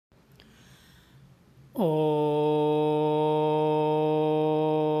Namaste.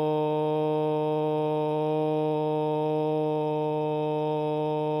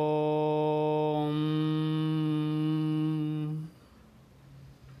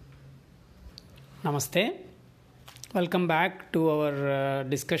 Welcome back to our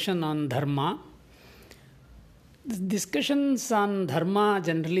discussion on Dharma. Discussions on Dharma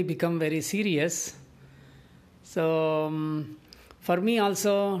generally become very serious. So, for me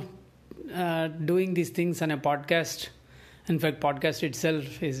also, doing these things on a podcast, in fact, podcast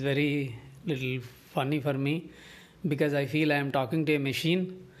itself is very little funny for me because I feel I am talking to a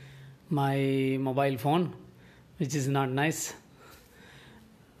machine, my mobile phone, which is not nice.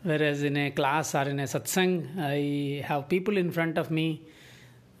 Whereas in a class or in a satsang, I have people in front of me,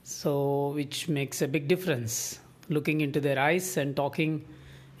 so which makes a big difference. Looking into their eyes and talking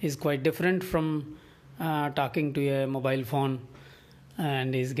is quite different from talking to a mobile phone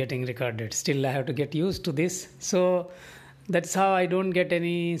and is getting recorded. Still, I have to get used to this. So that's how I don't get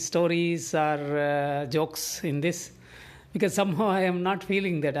any stories or jokes in this, because somehow I am not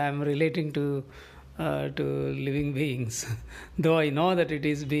feeling that I am relating to living beings, though I know that it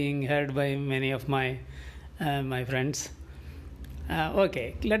is being heard by many of my friends.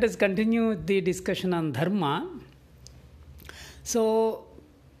 Okay, let us continue the discussion on Dharma. So,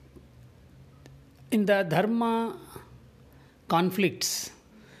 in the Dharma conflicts,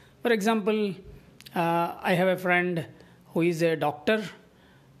 for example, I have a friend who is a doctor,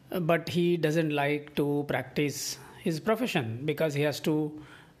 but he doesn't like to practice his profession because he has to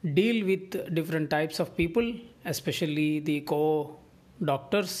deal with different types of people, especially the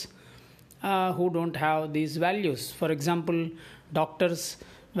co-doctors who don't have these values. For example, doctors,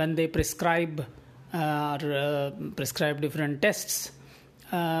 when they prescribe prescribe different tests,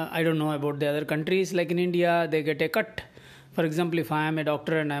 I don't know about the other countries. Like in India, they get a cut. For example, if I am a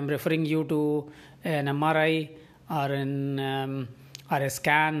doctor and I am referring you to an MRI or a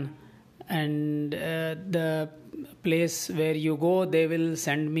scan, and the place where you go, they will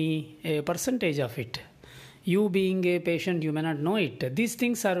send me a percentage of it. You being a patient, you may not know it. These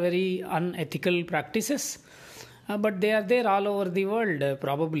things are very unethical practices, but they are there all over the world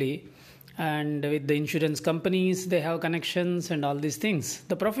probably. And with the insurance companies, they have connections and all these things.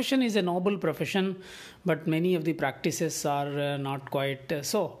 The profession is a noble profession, but many of the practices are not quite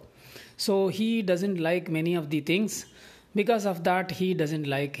so. So he doesn't like many of the things. Because of that, he doesn't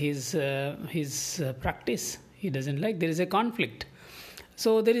like his practice. He doesn't like, there is a conflict.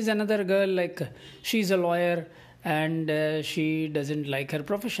 So there is another girl, like she's a lawyer and she doesn't like her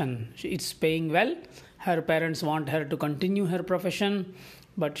profession. It's paying well. Her parents want her to continue her profession,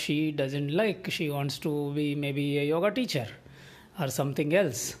 but she doesn't like. She wants to be maybe a yoga teacher or something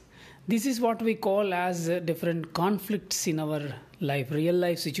else. This is what we call as different conflicts in our life. Real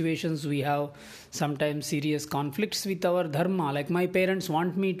life situations, we have sometimes serious conflicts with our dharma. Like my parents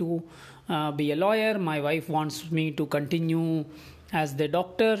want me to be a lawyer. My wife wants me to continue as the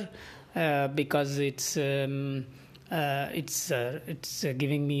doctor because it's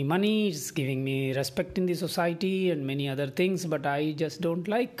giving me money, it's giving me respect in the society and many other things, but I just don't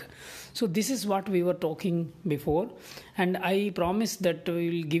like. So this is what we were talking before, and I promise that we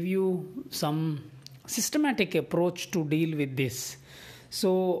will give you some systematic approach to deal with this.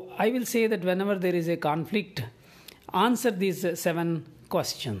 So I will say that whenever there is a conflict, answer these 7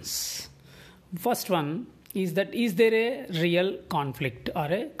 questions. First one is that, is there a real conflict or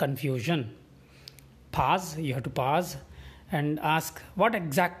a confusion? Pause, you have to pause and ask, what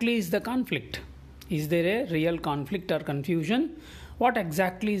exactly is the conflict? Is there a real conflict or confusion? What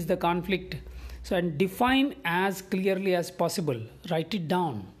exactly is the conflict? So, and define as clearly as possible. Write it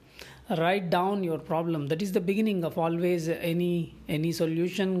down. Write down your problem. That is the beginning of always any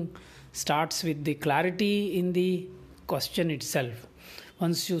solution starts with the clarity in the question itself.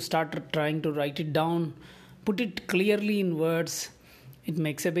 Once you start trying to write it down, put it clearly in words, it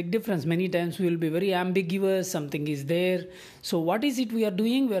makes a big difference. Many times we will be very ambiguous, something is there. So what is it we are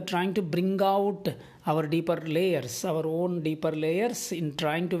doing? We are trying to bring out our deeper layers, our own deeper layers, in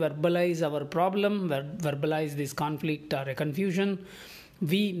trying to verbalize our problem, verbalize this conflict or a confusion.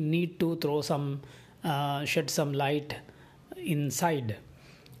 We need to throw shed some light inside.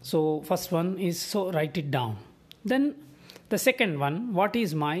 So first one is, so write it down. Then the second one, what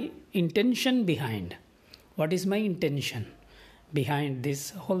is my intention behind? What is my intention behind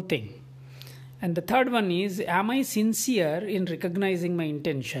this whole thing? And the third one is, am I sincere in recognizing my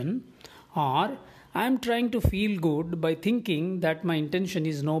intention, or I am trying to feel good by thinking that my intention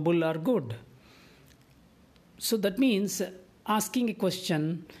is noble or good? So that means asking a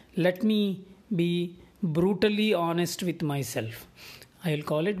question, let me be brutally honest with myself. I'll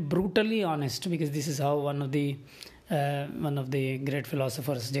call it brutally honest, because this is how one of the great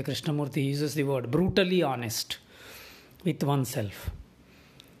philosophers, J. Krishnamurti, uses the word brutally honest with oneself.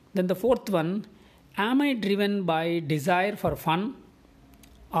 Then the fourth one, am I driven by desire for fun,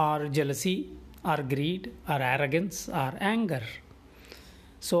 or jealousy, or greed, or arrogance, or anger?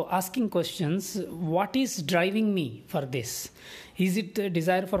 So asking questions, what is driving me for this? Is it a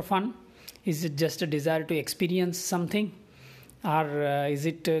desire for fun? Is it just a desire to experience something? Or is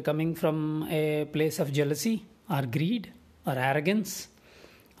it coming from a place of jealousy, or greed, or arrogance,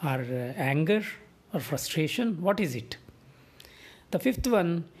 or anger, or frustration? What is it? The fifth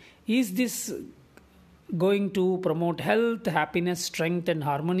one, is this going to promote health, happiness, strength, and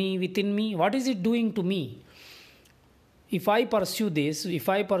harmony within me? What is it doing to me? If I pursue this, if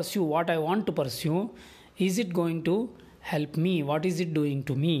I pursue what I want to pursue, is it going to help me? What is it doing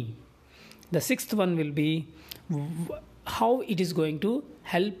to me? The sixth one will be how it is going to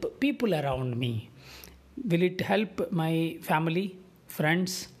help people around me. Will it help my family,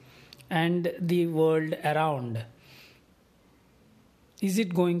 friends, and the world around? Is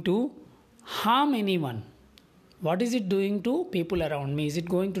it going to harm anyone? What is it doing to people around me? Is it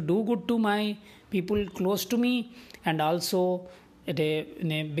going to do good to my people close to me, and also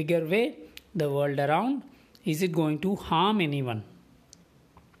in a bigger way the world around? Is it going to harm anyone?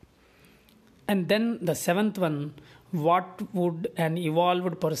 And then the seventh one, what would an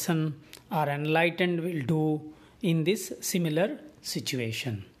evolved person or enlightened will do in this similar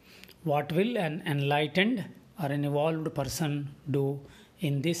situation? What will an enlightened or an evolved person do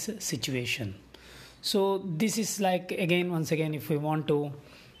in this situation? So this is like, once again, if we want to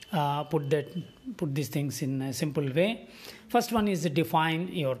put these things in a simple way, first one is define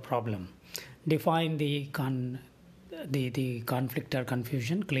your problem. Define the conflict or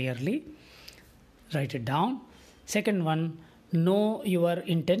confusion clearly. Write it down. Second one, know your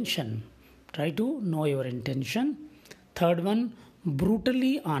intention. Try to know your intention. Third one,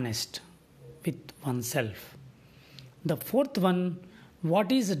 brutally honest with oneself. The fourth one,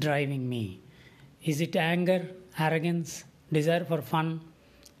 what is driving me? Is it anger, arrogance, desire for fun,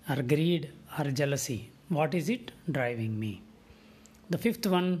 or greed, or jealousy? What is it driving me? The fifth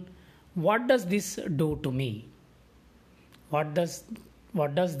one, what does this do to me? What does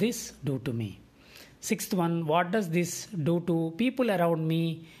this do to me? Sixth one, what does this do to people around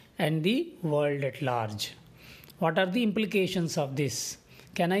me and the world at large? What are the implications of this?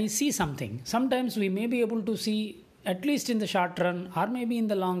 Can I see something? Sometimes we may be able to see, at least in the short run or maybe in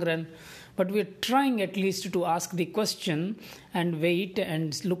the long run, but we're trying at least to ask the question and wait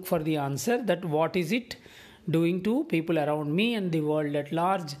and look for the answer, that what is it doing to people around me and the world at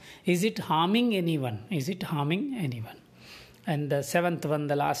large? Is it harming anyone? Is it harming anyone? And the seventh one,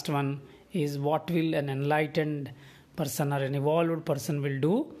 the last one, is what will an enlightened person or an evolved person will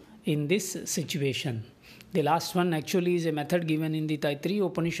do in this situation. The last one actually is a method given in the Taittiriya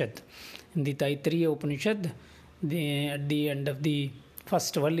Upanishad. In the Taittiriya Upanishad, at the end of the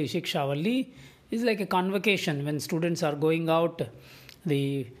first Valli, Shiksha Valli, is like a convocation. When students are going out,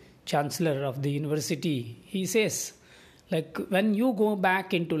 the chancellor of the university, he says, like, when you go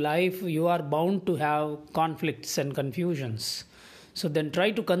back into life, you are bound to have conflicts and confusions. So then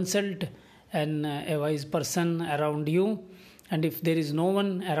try to consult a wise person around you. And if there is no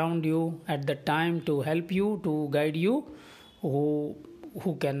one around you at that time to help you, to guide you, who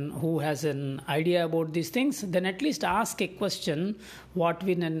has an idea about these things, then at least ask a question, what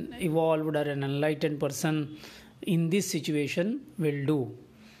will an evolved or an enlightened person in this situation will do.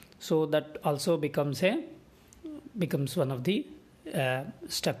 So that also becomes one of the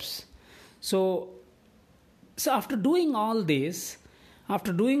steps. So after doing all this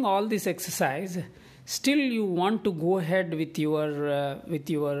exercise, still you want to go ahead with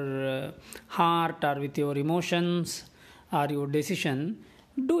your heart or with your emotions or your decision,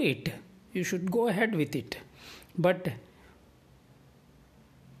 do it. You should go ahead with it. But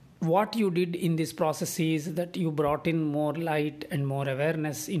what you did in this process is that you brought in more light and more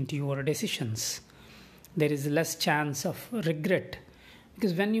awareness into your decisions. There is less chance of regret,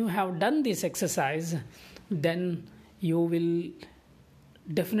 because when you have done this exercise, then you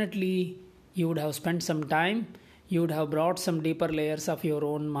would have spent some time, you would have brought some deeper layers of your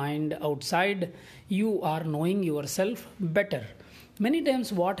own mind outside. You are knowing yourself better. Many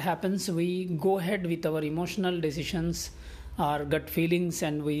times what happens, we go ahead with our emotional decisions, our gut feelings,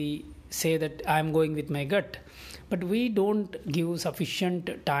 and we say that I am going with my gut, but we don't give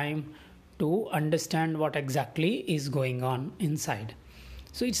sufficient time to understand what exactly is going on inside.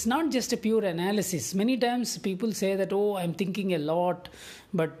 So it's not just a pure analysis. Many times people say that, oh, I'm thinking a lot,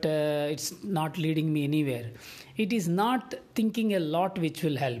 but it's not leading me anywhere. It is not thinking a lot which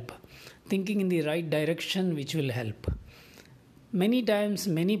will help. Thinking in the right direction which will help. Many times,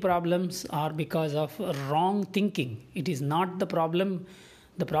 many problems are because of wrong thinking. It is not the problem.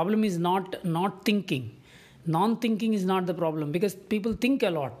 The problem is not thinking. Non-thinking is not the problem, because people think a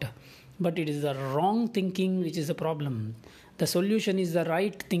lot, but it is the wrong thinking which is the problem. The solution is the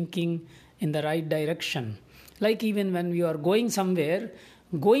right thinking in the right direction. Like even when we are going somewhere,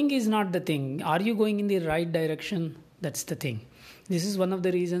 going is not the thing. Are you going in the right direction? That's the thing. This is one of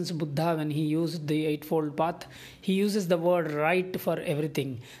the reasons Buddha, when he used the Eightfold Path, he uses the word right for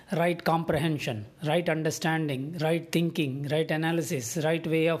everything. Right comprehension, right understanding, right thinking, right analysis, right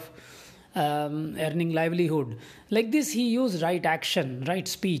way of earning livelihood. Like this, he used right action, right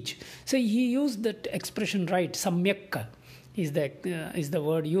speech. So he used that expression right. Samyak is the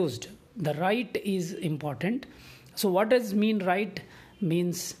word used. The right is important. So what does mean right?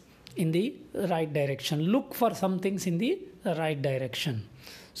 Means in the right direction. Look for some things in the right direction.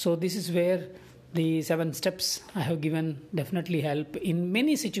 So this is where the 7 steps I have given definitely help in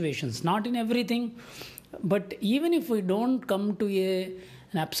many situations, not in everything. But even if we don't come to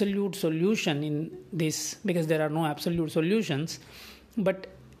an absolute solution in this, because there are no absolute solutions, but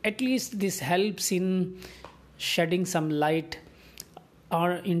at least this helps in shedding some light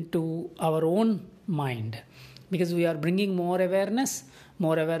or into our own mind, because we are bringing more awareness.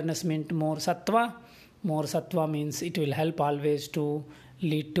 More awareness means more sattva. More sattva means it will help always to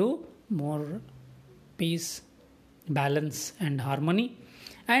lead to more peace, balance and harmony,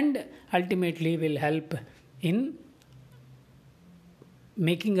 and ultimately will help in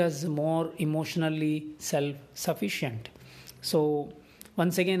making us more emotionally self-sufficient. So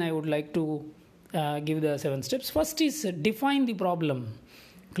once again, I would like to give the 7 steps. First is define the problem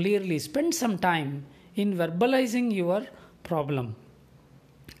clearly. Spend some time in verbalizing your problem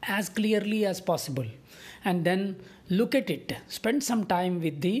as clearly as possible, and then look at it. Spend some time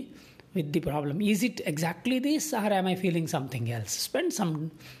with the problem. Is it exactly this, or am I feeling something else? Spend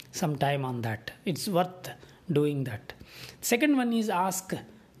some time on that. It's worth doing that. Second one is ask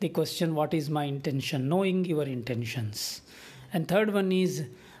the question, what is my intention? Knowing your intentions. And third one is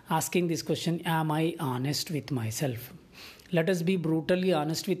asking this question, am I honest with myself? Let us be brutally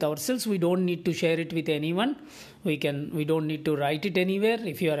honest with ourselves. We don't need to share it with anyone. We don't need to write it anywhere.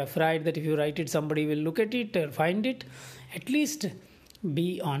 If you are afraid that if you write it, somebody will look at it or find it, at least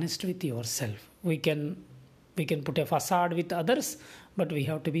be honest with yourself. We can put a facade with others, but we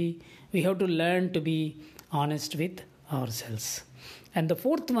have to learn to be honest with ourselves. And the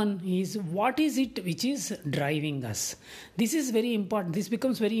fourth one is, what is it which is driving us? This is very important. This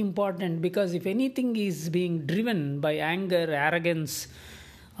becomes very important, because if anything is being driven by anger, arrogance,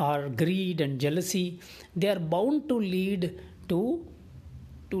 or greed and jealousy, they are bound to lead to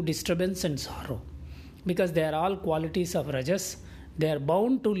disturbance and sorrow, because they are all qualities of rajas. They are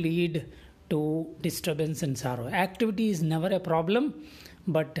bound to lead to disturbance and sorrow. Activity is never a problem,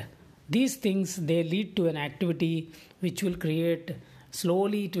 but these things, they lead to an activity which will create,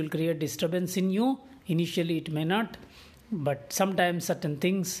 slowly it will create disturbance in you. Initially it may not, but sometimes certain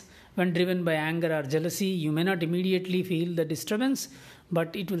things, when driven by anger or jealousy, you may not immediately feel the disturbance,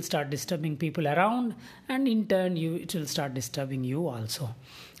 but it will start disturbing people around, and in turn it will start disturbing you also.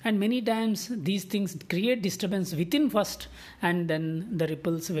 And many times these things create disturbance within first, and then the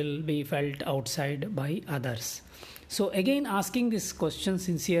ripples will be felt outside by others. So again, asking this question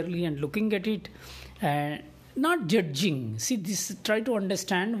sincerely and looking at it, not judging. See, this, try to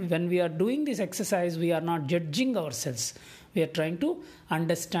understand, when we are doing this exercise, we are not judging ourselves. We are trying to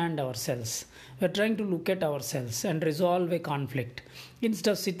understand ourselves. We are trying to look at ourselves and resolve a conflict.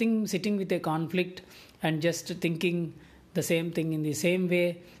 Instead of sitting with a conflict and just thinking the same thing in the same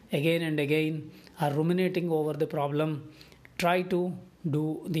way again and again, or ruminating over the problem, try to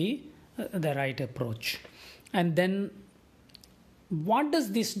do the right approach. And then, what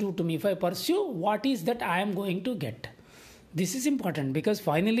does this do to me? If I pursue, what is that I am going to get? This is important, because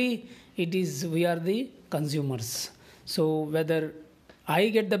finally we are the consumers. So whether I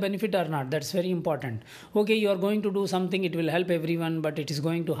get the benefit or not, that's very important. Okay, you are going to do something, it will help everyone, but it is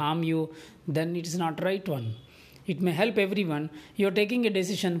going to harm you, then it is not right one. It may help everyone. You are taking a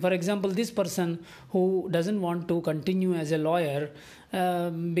decision. For example, this person who doesn't want to continue as a lawyer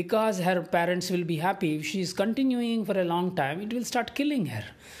because her parents will be happy. If she is continuing for a long time, it will start killing her,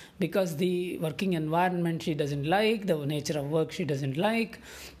 because the working environment she doesn't like, the nature of work she doesn't like,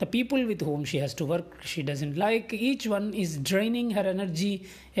 the people with whom she has to work she doesn't like. Each one is draining her energy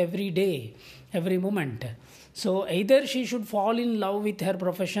every day, every moment. So either she should fall in love with her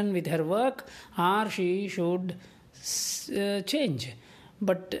profession, with her work, or she should change.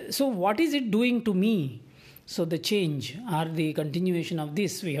 But so what is it doing to me? So the change or the continuation of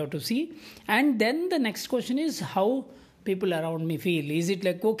this we have to see. And then the next question is how people around me feel. Is it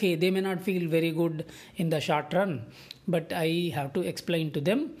like, okay, they may not feel very good in the short run, but I have to explain to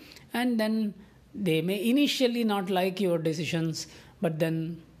them, and then they may initially not like your decisions, but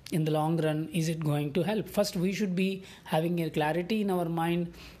then in the long run, is it going to help? First, we should be having a clarity in our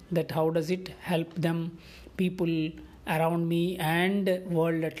mind that how does it help them, people around me and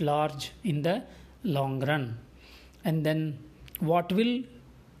world at large in the long run. And then what will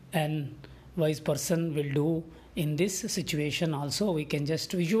an wise person will do in this situation also, we can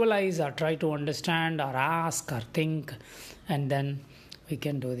just visualize or try to understand or ask or think, and then we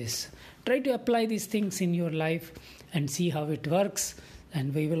can do this. Try to apply these things in your life and see how it works.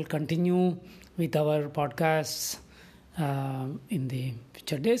 And we will continue with our podcasts in the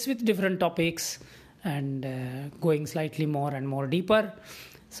future days with different topics and going slightly more and more deeper.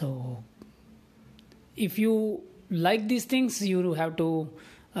 So if you like these things, you have to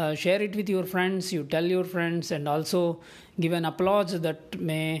share it with your friends, you tell your friends, and also give an applause that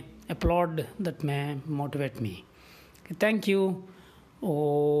may motivate me. Okay, thank you.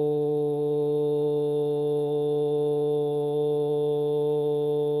 Oh.